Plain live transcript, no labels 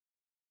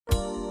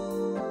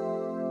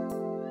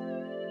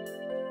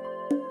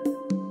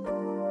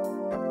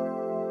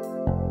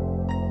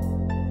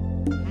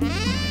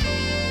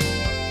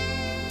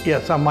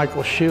Yes, I'm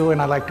Michael Shue,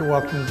 and I'd like to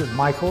welcome you to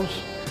Michael's.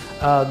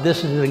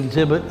 This is an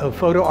exhibit of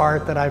photo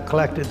art that I've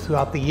collected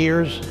throughout the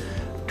years,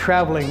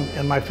 traveling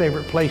in my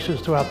favorite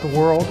places throughout the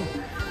world.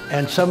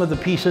 And some of the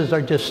pieces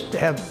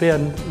have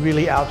been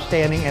really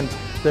outstanding, and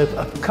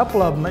a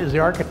couple of them is the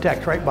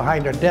architect right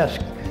behind our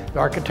desk, the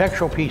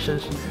architectural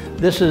pieces.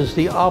 This is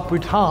the Opera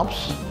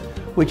Temps,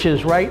 which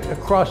is right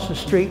across the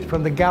street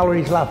from the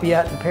Galeries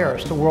Lafayette in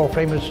Paris, the world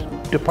famous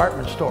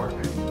department store.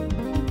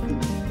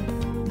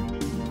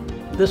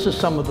 This is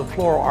some of the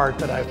floral art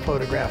that I've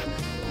photographed.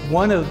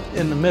 One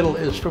in the middle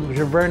is from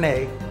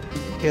Giverny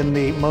in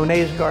the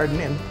Monet's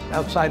garden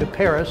outside of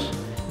Paris,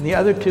 and the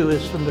other two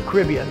is from the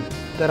Caribbean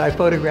that I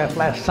photographed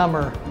last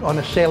summer on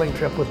a sailing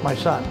trip with my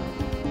son.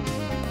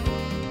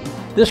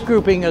 This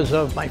grouping is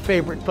of my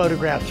favorite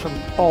photographs from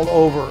all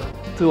over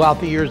throughout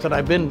the years that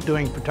I've been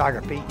doing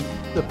photography.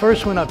 The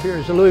first one up here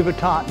is the Louis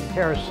Vuitton in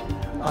Paris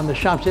on the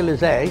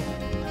Champs-Élysées.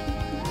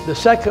 The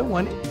second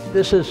one,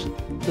 this is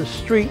the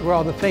street where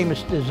all the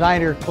famous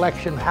designer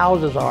collection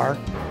houses are,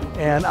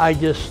 and I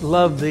just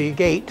love the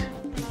gate.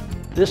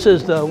 This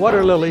is the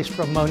water lilies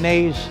from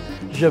Monet's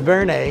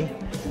Giverny,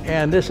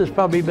 and this has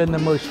probably been the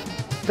most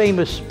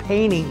famous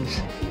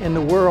paintings in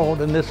the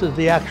world, and this is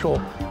the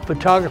actual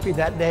photography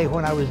that day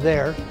when I was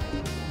there.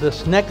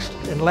 This next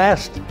and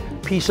last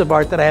piece of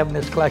art that I have in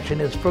this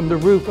collection is from the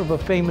roof of a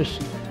famous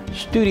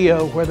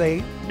studio where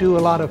they do a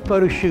lot of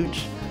photo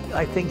shoots.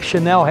 I think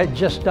Chanel had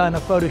just done a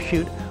photo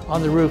shoot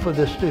on the roof of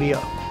this studio.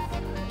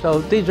 So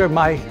these are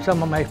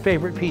some of my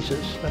favorite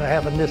pieces that I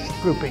have in this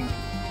grouping.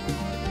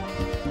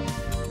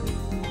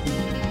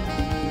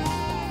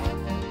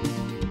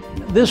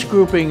 This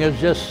grouping is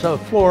just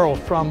floral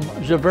from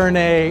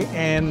Giverny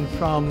and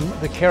from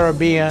the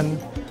Caribbean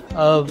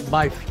of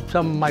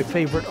some of my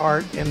favorite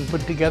art, and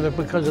put together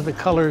because of the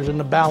colors and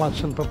the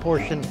balance and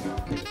proportion.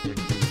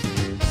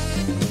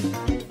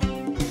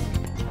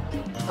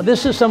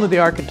 This is some of the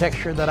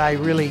architecture that I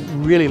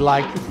really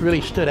liked. It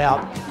really stood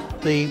out.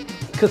 The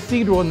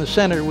cathedral in the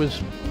center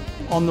was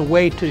on the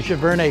way to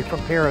Giverny from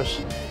Paris,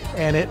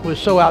 and it was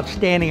so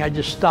outstanding I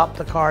just stopped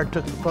the car and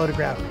took the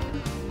photograph.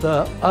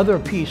 The other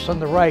piece on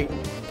the right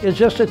is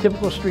just a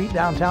typical street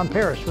downtown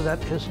Paris with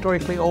that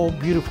historically old,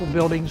 beautiful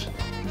buildings.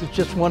 It's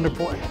just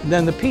wonderful. And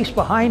then the piece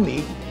behind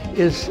me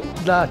is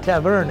La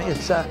Taverne.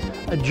 It's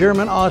a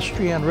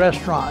German-Austrian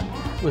restaurant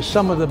with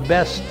some of the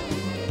best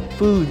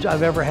foods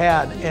I've ever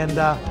had, and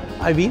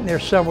I've eaten there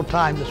several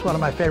times. It's one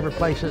of my favorite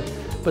places.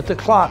 But the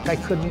clock, I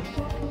couldn't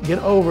get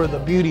over the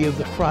beauty of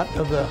the front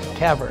of the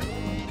tavern.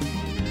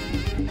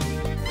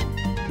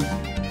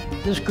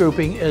 This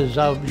grouping is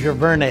of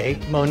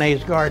Giverny,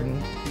 Monet's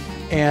garden,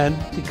 and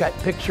you've got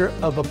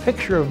a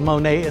picture of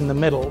Monet in the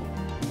middle.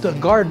 The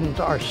gardens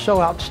are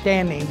so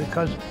outstanding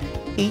because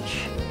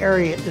each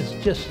area is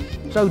just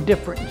so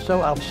different,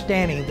 so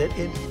outstanding that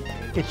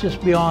it's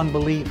just beyond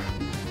belief.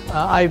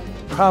 I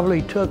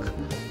probably took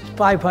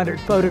 500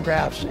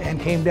 photographs and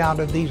came down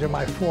to these are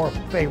my 4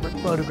 favorite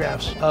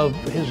photographs of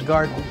his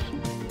gardens.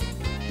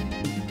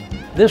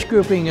 This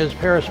grouping is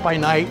Paris by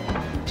night.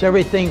 It's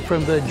everything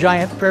from the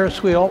giant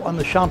Ferris wheel on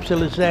the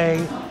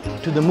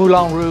Champs-Élysées to the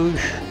Moulin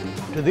Rouge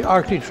to the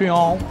Arc de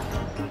Triomphe,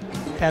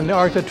 and the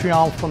Arc de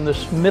Triomphe from the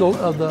middle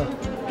of the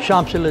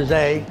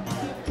Champs-Élysées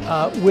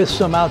with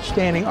some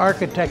outstanding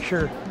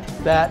architecture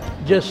that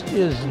just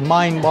is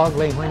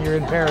mind-boggling when you're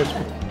in Paris.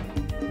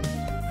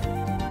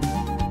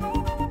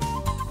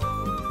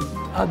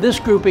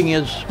 This grouping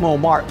is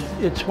Montmartre.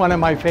 It's one of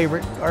my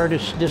favorite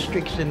artist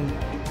districts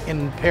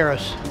in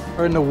Paris,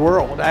 or in the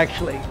world,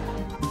 actually.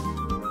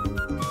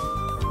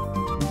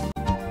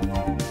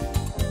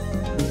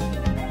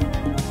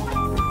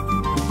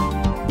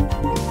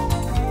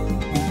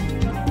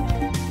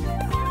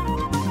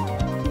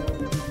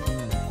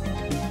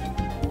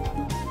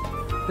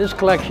 This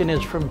collection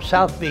is from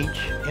South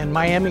Beach in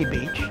Miami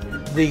Beach.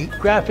 The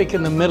graphic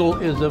in the middle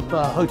is of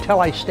a hotel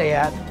I stay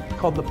at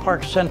called the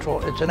Park Central.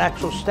 It's an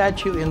actual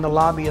statue in the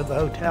lobby of the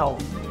hotel.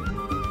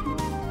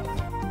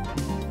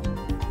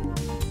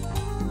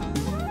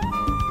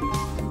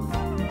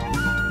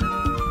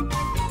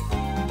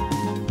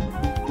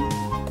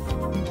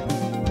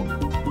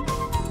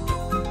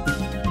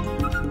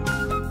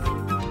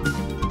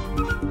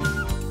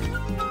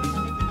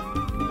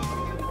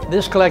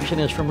 This collection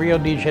is from Rio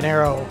de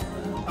Janeiro.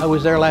 I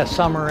was there last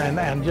summer,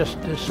 and just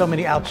there's so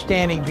many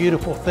outstanding,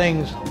 beautiful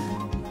things.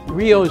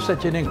 Rio is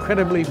such an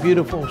incredibly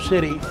beautiful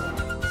city.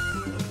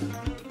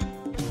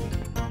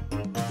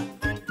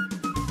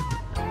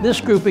 This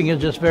grouping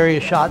is just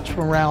various shots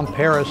from around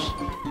Paris.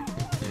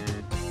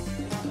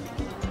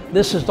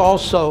 This is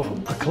also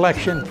a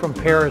collection from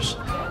Paris.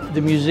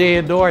 The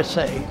Musée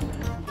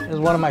d'Orsay is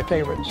one of my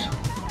favorites.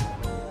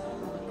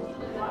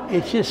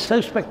 It's just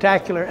so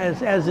spectacular,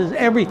 as is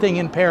everything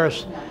in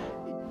Paris.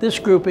 This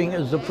grouping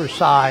is the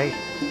Versailles,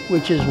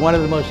 which is one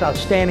of the most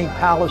outstanding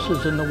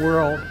palaces in the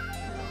world.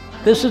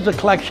 This is a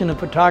collection of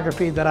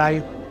photography that I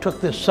took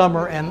this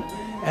summer and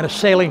a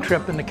sailing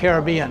trip in the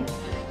Caribbean.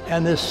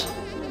 And this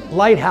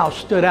lighthouse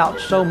stood out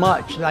so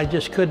much that I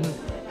just couldn't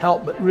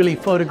help but really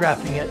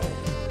photographing it.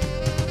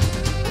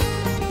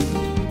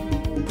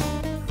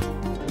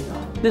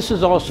 This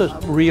is also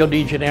Rio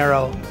de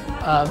Janeiro,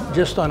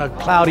 just on a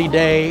cloudy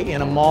day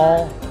in a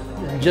mall.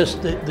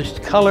 Just the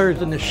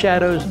colors and the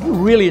shadows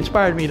really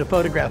inspired me to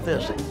photograph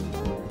this.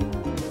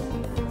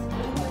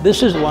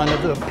 This is one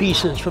of the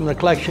pieces from the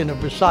collection of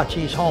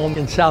Versace's home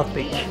in South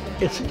Beach.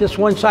 It's just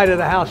one side of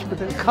the house, but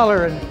the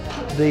color and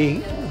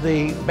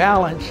the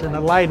balance and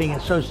the lighting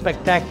is so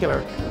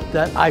spectacular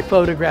that I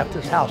photographed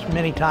this house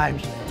many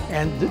times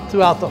and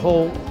throughout the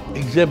whole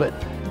exhibit.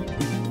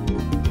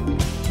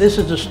 This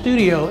is a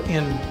studio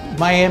in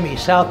Miami,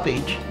 South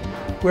Beach,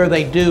 where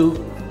they do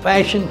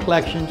fashion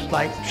collections.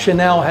 Like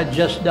Chanel had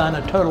just done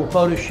a total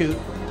photo shoot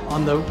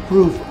on the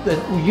roof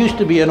that used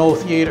to be an old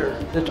theater.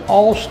 It's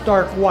all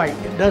stark white.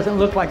 It doesn't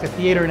look like a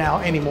theater now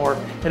anymore.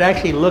 It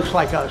actually looks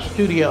like a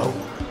studio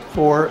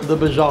for the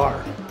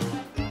bazaar.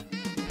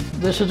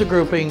 This is a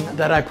grouping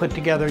that I put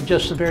together,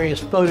 just the various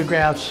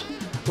photographs.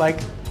 Like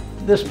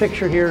this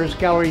picture here is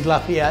Galerie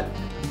Lafayette.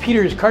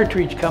 Peter's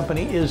Cartridge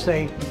Company is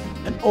an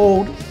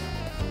old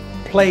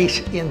place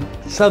in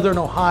southern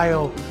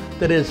Ohio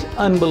that is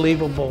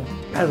unbelievable.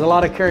 It has a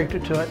lot of character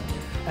to it.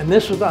 And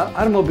this was an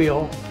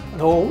automobile,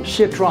 an old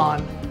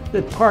Citroen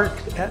that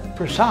parked at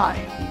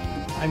Versailles.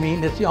 I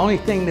mean, it's the only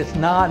thing that's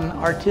not an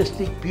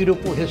artistic,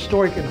 beautiful,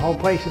 historic in the whole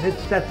place, and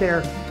it's sat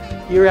there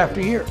year after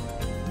year.